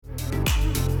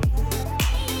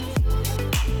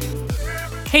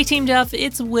Hey Team Duff,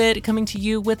 it's Whit coming to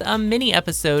you with a mini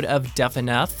episode of Duff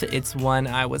Enough. It's one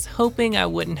I was hoping I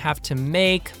wouldn't have to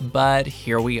make, but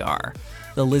here we are.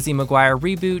 The Lizzie McGuire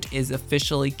reboot is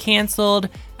officially canceled.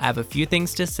 I have a few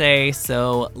things to say,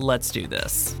 so let's do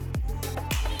this.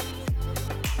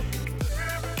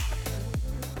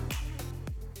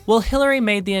 Well, Hillary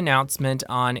made the announcement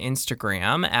on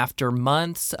Instagram after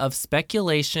months of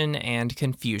speculation and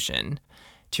confusion.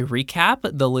 To recap,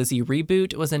 the Lizzie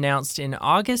reboot was announced in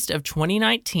August of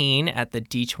 2019 at the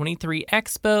D23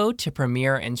 Expo to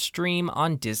premiere and stream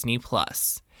on Disney+.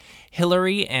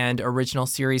 Hillary and original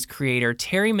series creator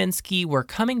Terry Minsky were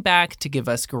coming back to give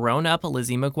us grown-up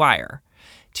Lizzie McGuire.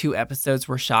 2 episodes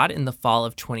were shot in the fall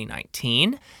of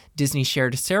 2019. Disney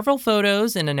shared several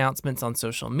photos and announcements on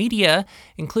social media,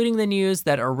 including the news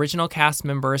that original cast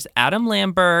members Adam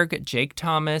Lamberg, Jake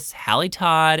Thomas, Hallie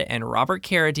Todd, and Robert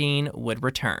Carradine would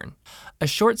return. A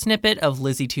short snippet of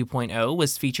Lizzie 2.0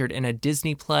 was featured in a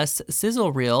Disney Plus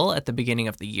sizzle reel at the beginning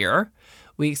of the year.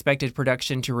 We expected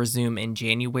production to resume in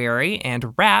January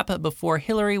and wrap before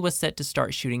Hillary was set to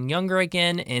start shooting younger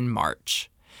again in March.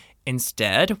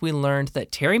 Instead, we learned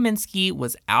that Terry Minsky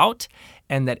was out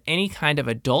and that any kind of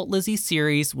adult Lizzie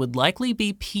series would likely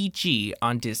be PG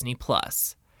on Disney+.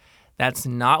 That's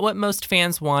not what most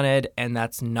fans wanted, and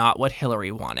that's not what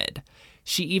Hillary wanted.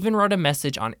 She even wrote a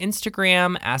message on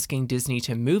Instagram asking Disney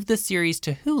to move the series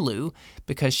to Hulu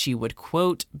because she would,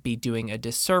 quote, be doing a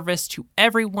disservice to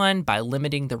everyone by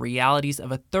limiting the realities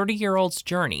of a 30-year-old's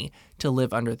journey to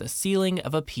live under the ceiling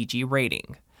of a PG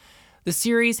rating. The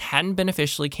series hadn't been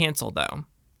officially canceled, though,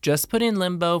 just put in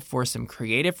limbo for some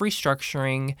creative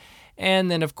restructuring,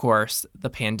 and then, of course, the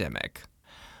pandemic.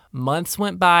 Months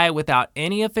went by without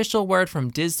any official word from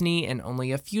Disney and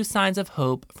only a few signs of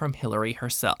hope from Hillary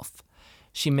herself.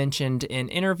 She mentioned in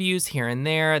interviews here and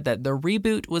there that the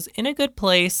reboot was in a good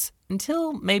place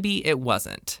until maybe it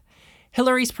wasn't.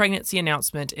 Hillary's pregnancy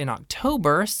announcement in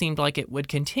October seemed like it would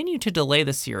continue to delay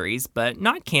the series, but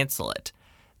not cancel it.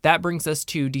 That brings us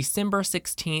to December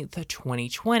 16th,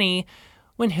 2020,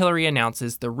 when Hillary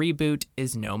announces the reboot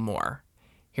is no more.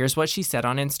 Here's what she said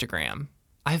on Instagram.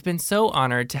 I've been so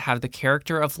honored to have the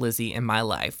character of Lizzie in my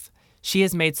life. She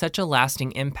has made such a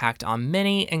lasting impact on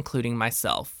many, including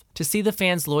myself. To see the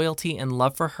fans' loyalty and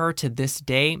love for her to this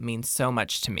day means so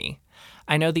much to me.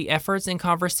 I know the efforts and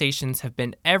conversations have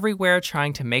been everywhere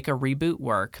trying to make a reboot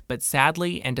work, but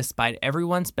sadly, and despite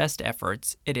everyone's best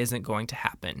efforts, it isn't going to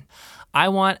happen. I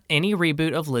want any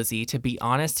reboot of Lizzie to be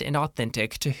honest and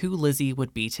authentic to who Lizzie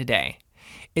would be today.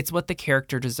 It's what the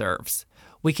character deserves.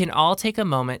 We can all take a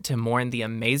moment to mourn the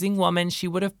amazing woman she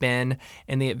would have been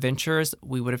and the adventures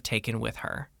we would have taken with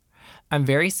her. I'm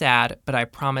very sad, but I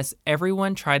promise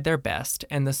everyone tried their best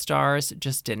and the stars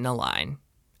just didn't align.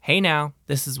 Hey now,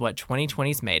 this is what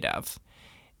 2020's made of.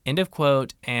 End of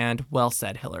quote, and well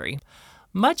said, Hillary.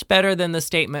 Much better than the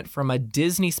statement from a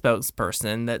Disney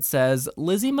spokesperson that says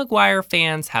Lizzie McGuire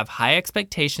fans have high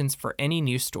expectations for any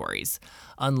new stories.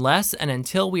 Unless and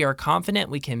until we are confident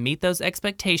we can meet those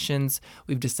expectations,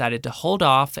 we've decided to hold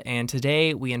off, and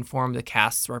today we inform the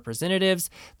cast's representatives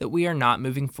that we are not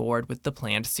moving forward with the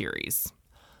planned series.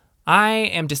 I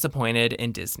am disappointed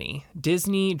in Disney.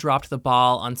 Disney dropped the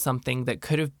ball on something that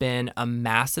could have been a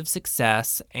massive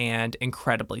success and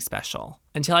incredibly special.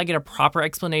 Until I get a proper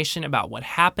explanation about what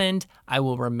happened, I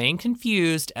will remain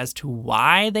confused as to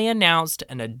why they announced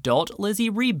an adult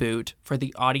Lizzie reboot for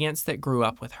the audience that grew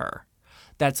up with her.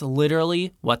 That's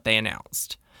literally what they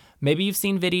announced. Maybe you've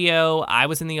seen video. I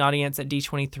was in the audience at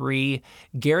D23.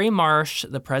 Gary Marsh,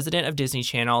 the president of Disney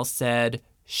Channel, said,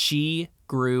 "She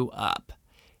grew up."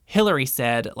 Hillary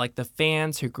said, like the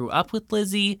fans who grew up with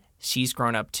Lizzie, she's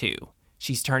grown up too.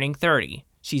 She's turning 30.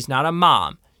 She's not a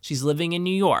mom. She's living in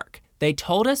New York. They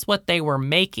told us what they were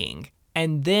making,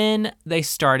 and then they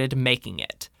started making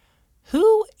it.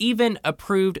 Who even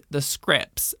approved the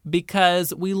scripts?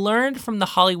 Because we learned from The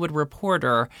Hollywood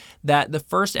Reporter that the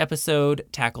first episode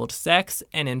tackled sex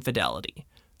and infidelity.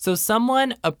 So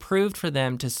someone approved for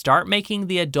them to start making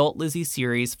the adult Lizzie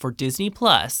series for Disney+,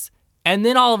 and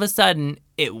then all of a sudden,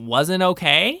 it wasn't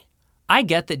okay? I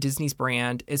get that Disney's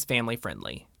brand is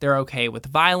family-friendly. They're okay with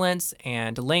violence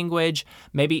and language,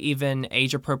 maybe even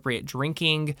age-appropriate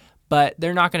drinking, but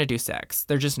they're not going to do sex.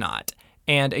 They're just not.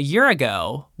 And a year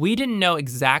ago, we didn't know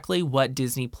exactly what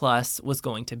Disney Plus was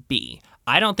going to be.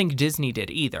 I don't think Disney did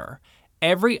either.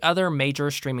 Every other major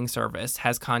streaming service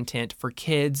has content for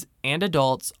kids and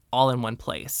adults all in one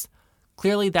place.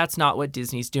 Clearly, that's not what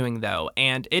Disney's doing, though,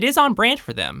 and it is on brand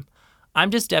for them. I'm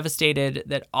just devastated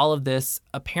that all of this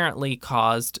apparently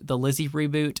caused the Lizzie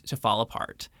reboot to fall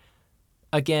apart.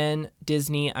 Again,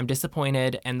 Disney, I'm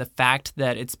disappointed, and the fact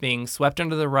that it's being swept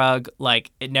under the rug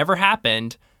like it never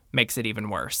happened makes it even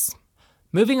worse.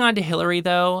 Moving on to Hillary,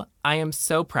 though, I am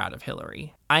so proud of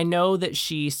Hillary. I know that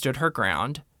she stood her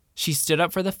ground. She stood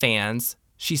up for the fans.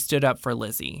 She stood up for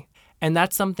Lizzie. And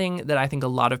that's something that I think a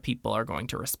lot of people are going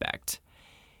to respect.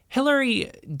 Hillary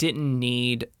didn't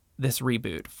need this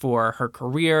reboot for her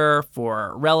career,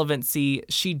 for relevancy.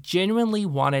 She genuinely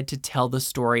wanted to tell the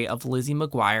story of Lizzie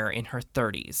McGuire in her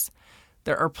 30s.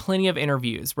 There are plenty of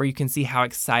interviews where you can see how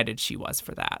excited she was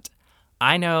for that.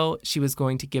 I know she was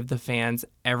going to give the fans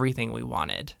everything we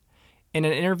wanted. In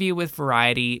an interview with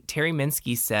Variety, Terry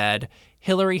Minsky said,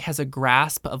 Hillary has a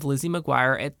grasp of Lizzie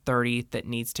McGuire at 30 that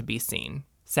needs to be seen.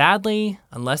 Sadly,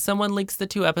 unless someone leaks the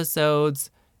 2 episodes,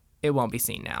 it won't be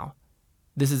seen now.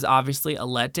 This is obviously a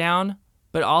letdown,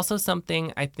 but also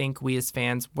something I think we as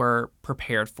fans were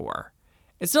prepared for.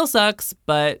 It still sucks,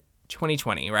 but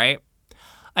 2020, right?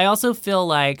 I also feel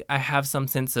like I have some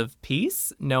sense of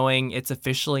peace knowing it's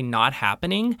officially not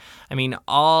happening. I mean,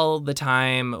 all the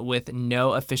time with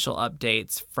no official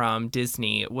updates from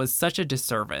Disney was such a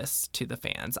disservice to the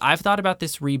fans. I've thought about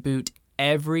this reboot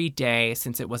every day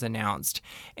since it was announced,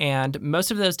 and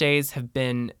most of those days have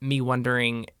been me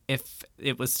wondering if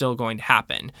it was still going to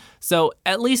happen. So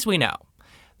at least we know.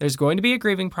 There's going to be a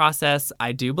grieving process,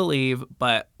 I do believe,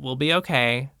 but we'll be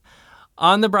okay.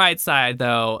 On the bright side,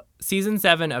 though, Season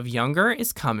 7 of Younger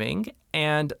is coming,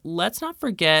 and let's not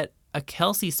forget a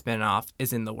Kelsey spinoff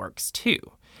is in the works too.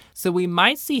 So we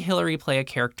might see Hillary play a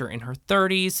character in her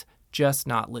 30s, just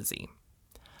not Lizzie.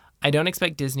 I don't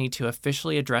expect Disney to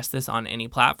officially address this on any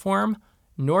platform,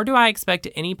 nor do I expect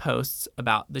any posts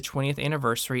about the 20th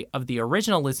anniversary of the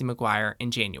original Lizzie McGuire in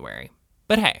January.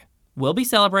 But hey, we'll be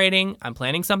celebrating. I'm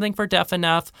planning something for Deaf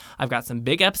Enough. I've got some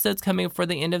big episodes coming for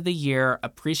the end of the year.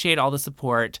 Appreciate all the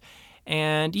support.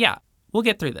 And yeah, we'll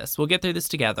get through this. We'll get through this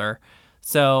together.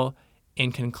 So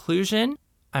in conclusion,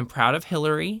 I'm proud of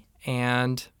Hillary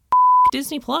and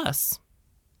Disney Plus.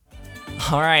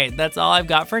 All right, that's all I've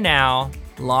got for now.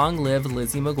 Long live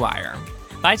Lizzie McGuire.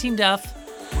 Bye, Team Duff.